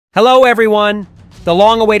Hello, everyone! The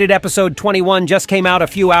long-awaited episode 21 just came out a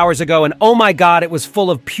few hours ago, and oh my god, it was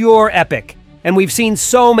full of pure epic. And we've seen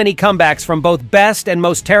so many comebacks from both best and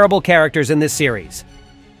most terrible characters in this series.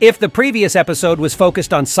 If the previous episode was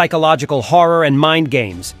focused on psychological horror and mind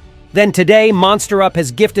games, then today MonsterUp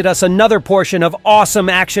has gifted us another portion of awesome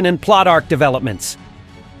action and plot arc developments.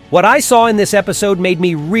 What I saw in this episode made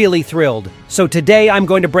me really thrilled, so today I'm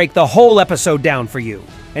going to break the whole episode down for you.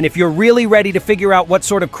 And if you're really ready to figure out what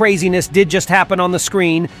sort of craziness did just happen on the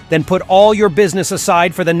screen, then put all your business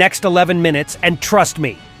aside for the next 11 minutes and trust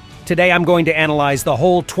me. Today I'm going to analyze the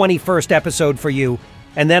whole 21st episode for you,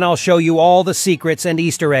 and then I'll show you all the secrets and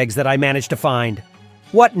Easter eggs that I managed to find.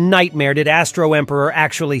 What nightmare did Astro Emperor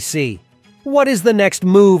actually see? What is the next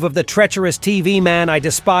move of the treacherous TV man I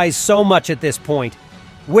despise so much at this point?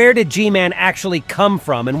 Where did G-Man actually come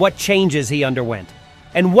from and what changes he underwent?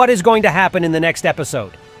 And what is going to happen in the next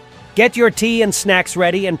episode? Get your tea and snacks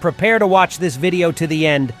ready and prepare to watch this video to the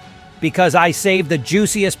end, because I saved the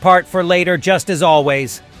juiciest part for later just as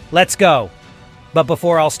always. Let's go! But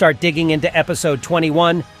before I'll start digging into episode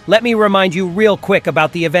 21, let me remind you real quick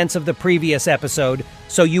about the events of the previous episode,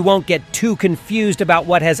 so you won't get too confused about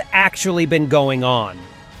what has actually been going on.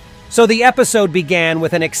 So the episode began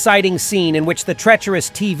with an exciting scene in which the treacherous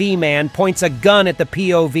TV man points a gun at the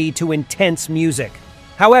POV to intense music.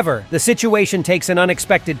 However, the situation takes an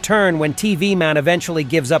unexpected turn when TV Man eventually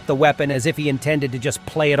gives up the weapon as if he intended to just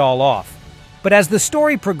play it all off. But as the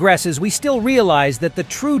story progresses, we still realize that the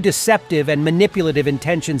true deceptive and manipulative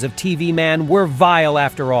intentions of TV Man were vile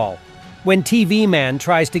after all. When TV Man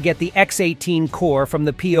tries to get the X-18 core from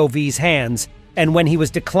the POV's hands, and when he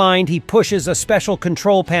was declined, he pushes a special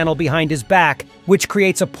control panel behind his back, which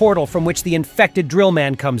creates a portal from which the infected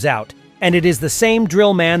drillman comes out. And it is the same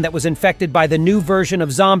drillman that was infected by the new version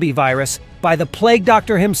of zombie virus by the Plague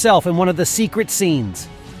Doctor himself in one of the secret scenes.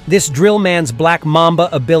 This drillman's Black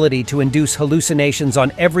Mamba ability to induce hallucinations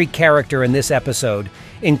on every character in this episode,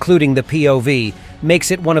 including the POV,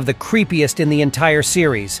 makes it one of the creepiest in the entire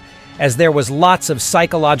series, as there was lots of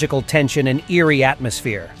psychological tension and eerie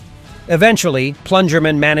atmosphere. Eventually,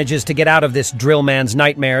 Plungerman manages to get out of this drillman's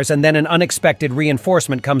nightmares, and then an unexpected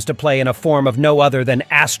reinforcement comes to play in a form of no other than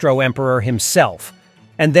Astro Emperor himself.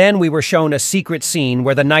 And then we were shown a secret scene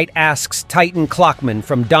where the Knight asks Titan Clockman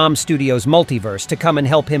from Dom Studios' Multiverse to come and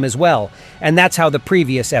help him as well, and that's how the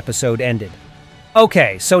previous episode ended.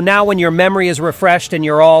 Okay, so now when your memory is refreshed and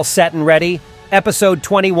you're all set and ready, episode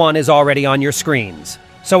 21 is already on your screens.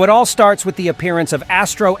 So it all starts with the appearance of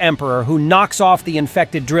Astro Emperor, who knocks off the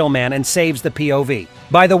infected drillman and saves the POV.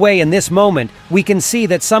 By the way, in this moment, we can see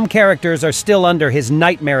that some characters are still under his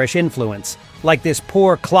nightmarish influence, like this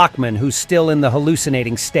poor Clockman who's still in the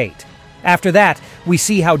hallucinating state. After that, we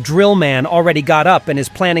see how Drillman already got up and is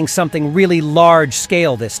planning something really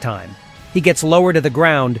large-scale this time. He gets lower to the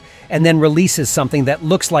ground and then releases something that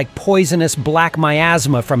looks like poisonous black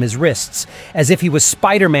miasma from his wrists, as if he was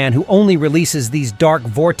Spider-Man who only releases these dark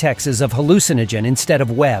vortexes of hallucinogen instead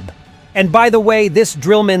of web. And by the way, this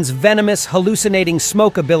Drillman's venomous, hallucinating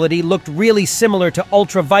smoke ability looked really similar to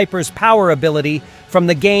Ultra Viper's power ability from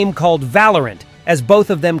the game called Valorant, as both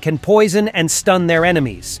of them can poison and stun their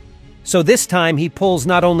enemies. So this time he pulls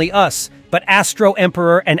not only us, but Astro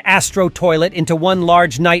Emperor and Astro Toilet into one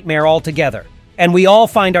large nightmare altogether. And we all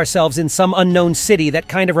find ourselves in some unknown city that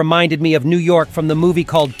kind of reminded me of New York from the movie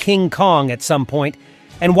called King Kong at some point.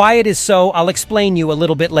 And why it is so, I'll explain you a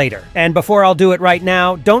little bit later. And before I'll do it right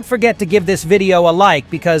now, don't forget to give this video a like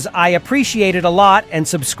because I appreciate it a lot, and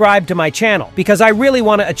subscribe to my channel because I really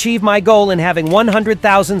want to achieve my goal in having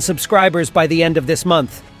 100,000 subscribers by the end of this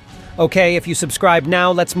month. Okay, if you subscribe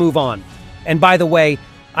now, let's move on. And by the way,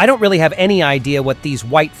 I don't really have any idea what these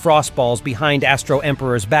white frost balls behind Astro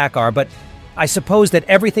Emperor's back are, but I suppose that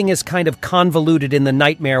everything is kind of convoluted in the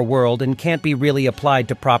nightmare world and can't be really applied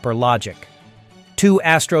to proper logic. Two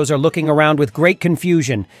Astros are looking around with great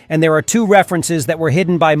confusion, and there are two references that were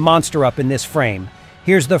hidden by MonsterUp in this frame.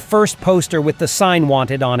 Here's the first poster with the sign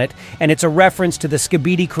wanted on it, and it's a reference to the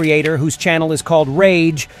Skibidi creator whose channel is called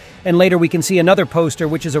Rage, and later we can see another poster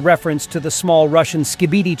which is a reference to the small Russian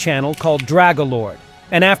Skibidi channel called Dragolord.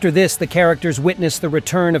 And after this, the characters witness the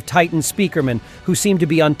return of Titan Speakerman, who seemed to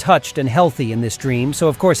be untouched and healthy in this dream, so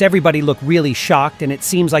of course everybody looked really shocked, and it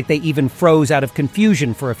seems like they even froze out of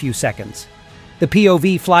confusion for a few seconds. The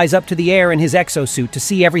POV flies up to the air in his exosuit to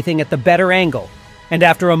see everything at the better angle, and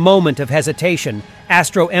after a moment of hesitation,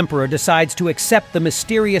 Astro Emperor decides to accept the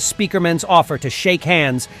mysterious Speakerman's offer to shake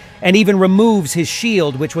hands, and even removes his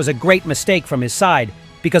shield, which was a great mistake from his side.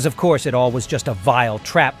 because of course it all was just a vile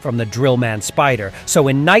trap from the drillman spider. So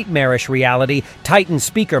in nightmarish reality, Titan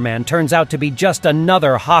Speakerman turns out to be just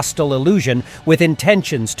another hostile illusion with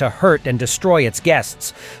intentions to hurt and destroy its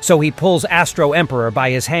guests. So he pulls Astro Emperor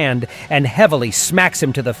by his hand and heavily smacks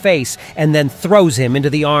him to the face and then throws him into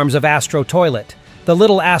the arms of Astro Toilet. The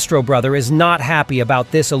little Astro brother is not happy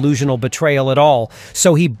about this illusional betrayal at all,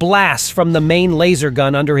 so he blasts from the main laser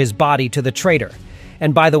gun under his body to the traitor.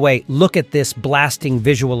 And by the way, look at this blasting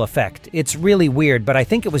visual effect. It's really weird, but I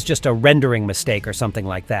think it was just a rendering mistake or something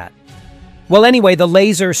like that. Well, anyway, the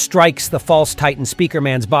laser strikes the false Titan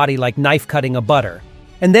Speakerman's body like knife cutting a butter.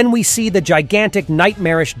 And then we see the gigantic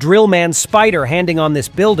nightmarish drillman spider handing on this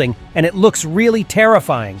building, and it looks really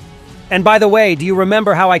terrifying. And by the way, do you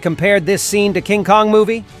remember how I compared this scene to King Kong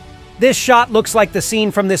movie? This shot looks like the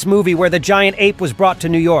scene from this movie where the giant ape was brought to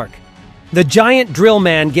New York. The giant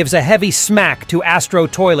drillman gives a heavy smack to Astro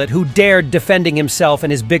Toilet, who dared defending himself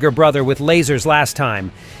and his bigger brother with lasers last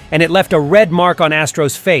time, and it left a red mark on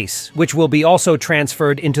Astro's face, which will be also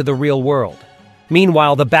transferred into the real world.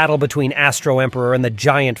 Meanwhile, the battle between Astro Emperor and the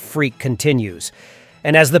giant freak continues.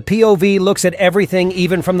 And as the POV looks at everything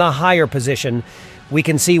even from the higher position, we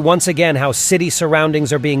can see once again how city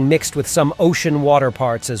surroundings are being mixed with some ocean water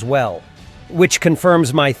parts as well, which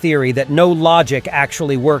confirms my theory that no logic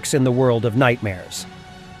actually works in the world of nightmares.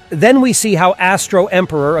 Then we see how Astro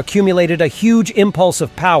Emperor accumulated a huge impulse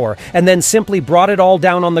of power and then simply brought it all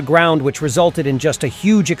down on the ground, which resulted in just a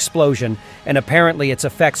huge explosion, and apparently its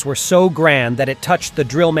effects were so grand that it touched the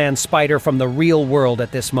Drillman spider from the real world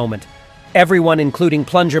at this moment. Everyone, including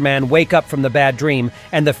Plungerman, wake up from the bad dream,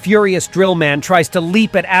 and the furious Drillman tries to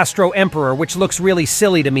leap at Astro Emperor, which looks really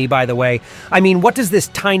silly to me, by the way. I mean, what does this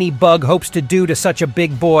tiny bug hopes to do to such a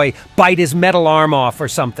big boy? Bite his metal arm off or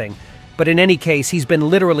something? But in any case, he's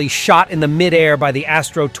been literally shot in the mid-air by the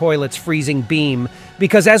Astro Toilet's freezing beam,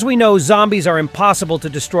 because as we know, zombies are impossible to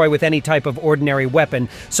destroy with any type of ordinary weapon,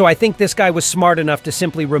 so I think this guy was smart enough to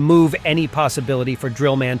simply remove any possibility for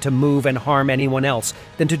Drillman to move and harm anyone else,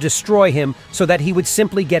 than to destroy him so that he would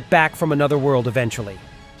simply get back from another world eventually.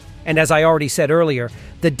 And as I already said earlier,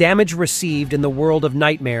 the damage received in the world of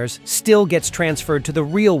nightmares still gets transferred to the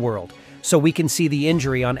real world, so we can see the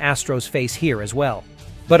injury on Astro's face here as well.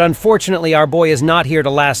 But unfortunately, our boy is not here to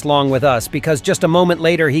last long with us, because just a moment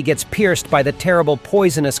later he gets pierced by the terrible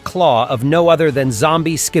poisonous claw of no other than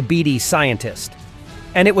zombie Skibidi scientist.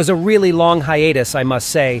 And it was a really long hiatus, I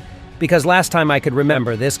must say, because last time I could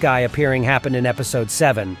remember this guy appearing happened in episode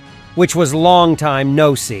 7, which was long time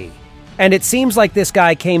no see. And it seems like this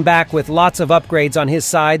guy came back with lots of upgrades on his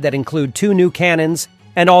side that include 2 new cannons,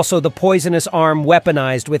 and also the poisonous arm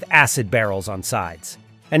weaponized with acid barrels on sides.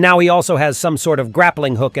 And now he also has some sort of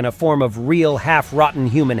grappling hook in a form of real half-rotten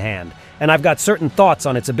human hand, and I've got certain thoughts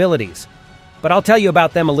on its abilities. But I'll tell you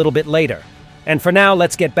about them a little bit later. And for now,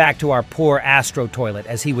 let's get back to our poor Astro Toilet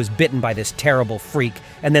as he was bitten by this terrible freak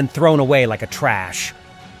and then thrown away like a trash.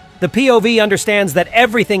 The POV understands that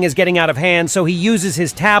everything is getting out of hand, so he uses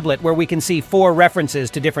his tablet, where we can see 4 references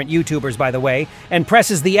to different YouTubers, by the way, and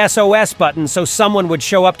presses the SOS button so someone would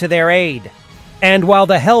show up to their aid. And while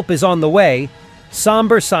the help is on the way,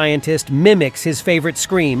 Somber Scientist mimics his favorite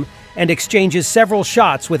scream and exchanges several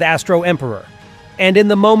shots with Astro Emperor. And in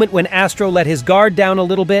the moment when Astro let his guard down a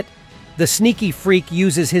little bit, the sneaky freak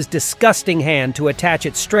uses his disgusting hand to attach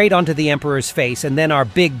it straight onto the Emperor's face, and then our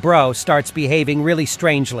big bro starts behaving really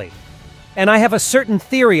strangely. And I have a certain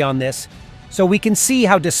theory on this, so we can see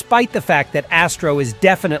how despite the fact that Astro is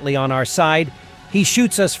definitely on our side, he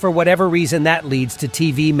shoots us for whatever reason that leads to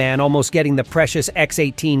TVman almost getting the precious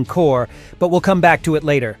X-18 core, but we'll come back to it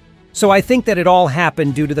later. So I think that it all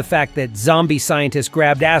happened due to the fact that Zombie Scientist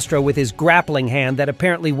grabbed Astro with his grappling hand that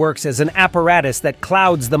apparently works as an apparatus that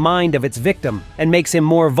clouds the mind of its victim and makes him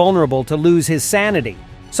more vulnerable to lose his sanity.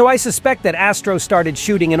 So I suspect that Astro started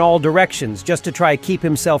shooting in all directions just to try to keep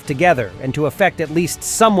himself together and to affect at least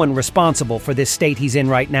someone responsible for this state he's in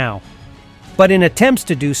right now. But in attempts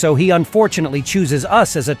to do so, he unfortunately chooses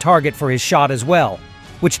us as a target for his shot as well,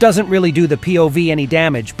 which doesn't really do the POV any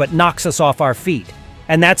damage, but knocks us off our feet.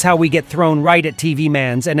 And that's how we get thrown right at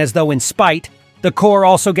TVman's, and as though in spite, the core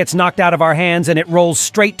also gets knocked out of our hands and it rolls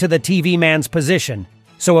straight to the TVman's position.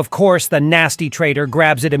 So of course the nasty traitor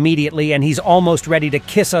grabs it immediately and he's almost ready to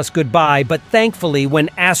kiss us goodbye, but thankfully when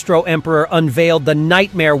Astro Emperor unveiled the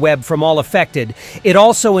nightmare web from all affected, it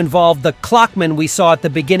also involved the clockman we saw at the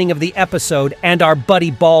beginning of the episode and our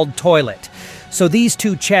buddy Bald Toilet. So these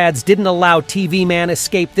two Chads didn't allow TV-man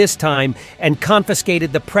escape this time and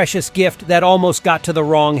confiscated the precious gift that almost got to the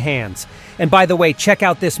wrong hands. And by the way, check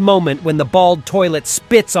out this moment when the bald toilet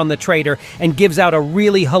spits on the traitor and gives out a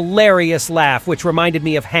really hilarious laugh, which reminded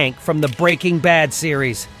me of Hank from the Breaking Bad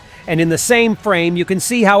series. And in the same frame, you can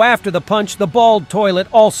see how after the punch, the bald toilet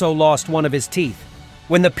also lost one of his teeth.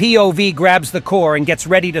 When the POV grabs the core and gets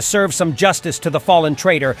ready to serve some justice to the fallen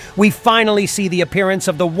traitor, we finally see the appearance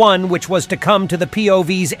of the one which was to come to the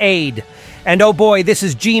POV's aid. And oh boy, this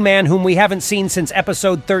is Gman, whom we haven't seen since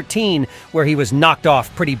episode 13, where he was knocked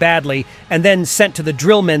off pretty badly, and then sent to the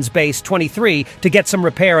drillman's base 23 to get some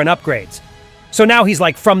repair and upgrades. So now he's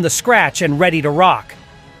like from the scratch and ready to rock.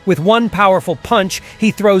 With one powerful punch, he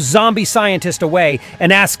throws Zombie Scientist away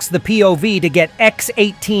and asks the POV to get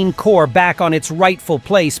X-18 core back on its rightful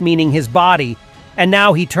place, meaning his body. And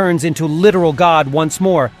now he turns into literal God once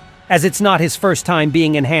more, as it's not his first time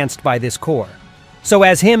being enhanced by this core. So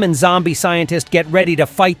as him and Zombie Scientist get ready to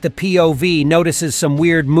fight, the POV notices some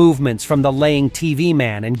weird movements from the laying TV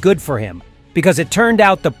man, and good for him, because it turned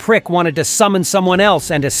out the prick wanted to summon someone else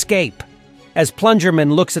and escape. As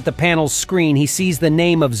Plungerman looks at the panel's screen, he sees the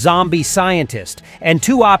name of Zombie Scientist and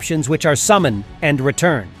two options, which are summon and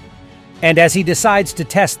return. And as he decides to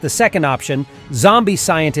test the second option, Zombie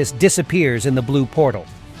Scientist disappears in the blue portal,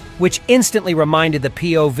 which instantly reminded the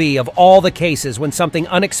POV of all the cases when something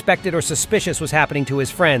unexpected or suspicious was happening to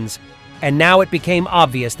his friends, and now it became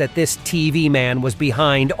obvious that this TV man was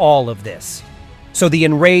behind all of this. So the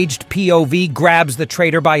enraged POV grabs the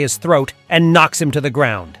traitor by his throat and knocks him to the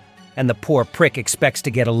ground. And the poor prick expects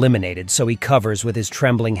to get eliminated, so he covers with his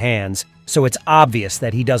trembling hands, so it's obvious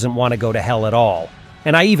that he doesn't want to go to hell at all.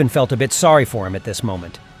 And I even felt a bit sorry for him at this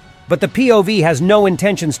moment. But the POV has no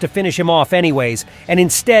intentions to finish him off anyways, and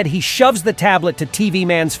instead he shoves the tablet to TV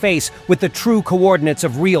Man's face with the true coordinates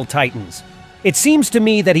of real Titans. It seems to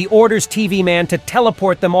me that he orders TV Man to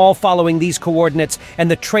teleport them all following these coordinates, and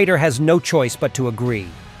the traitor has no choice but to agree.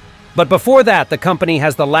 But before that, the company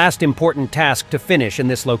has the last important task to finish in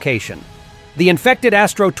this location. The infected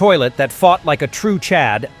Astro Toilet that fought like a true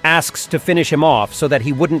Chad asks to finish him off so that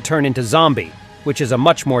he wouldn't turn into zombie, which is a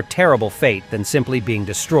much more terrible fate than simply being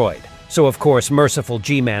destroyed. So of course, merciful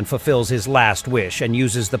G-Man fulfills his last wish and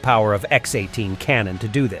uses the power of X-18 cannon to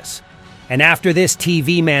do this. And after this,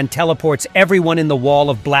 TV Man teleports everyone in the wall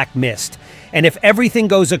of black mist. And if everything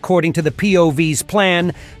goes according to the POV's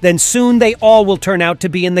plan, then soon they all will turn out to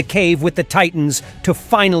be in the cave with the Titans to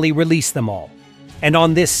finally release them all. And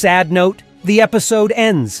on this sad note, the episode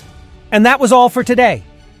ends. And that was all for today.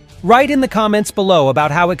 Write in the comments below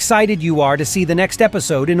about how excited you are to see the next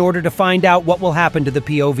episode in order to find out what will happen to the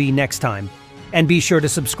POV next time. And be sure to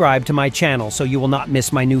subscribe to my channel so you will not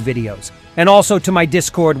miss my new videos. And also to my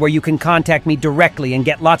Discord, where you can contact me directly and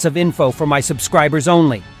get lots of info for my subscribers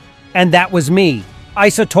only. And that was me,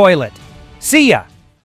 Isotoilet. See ya!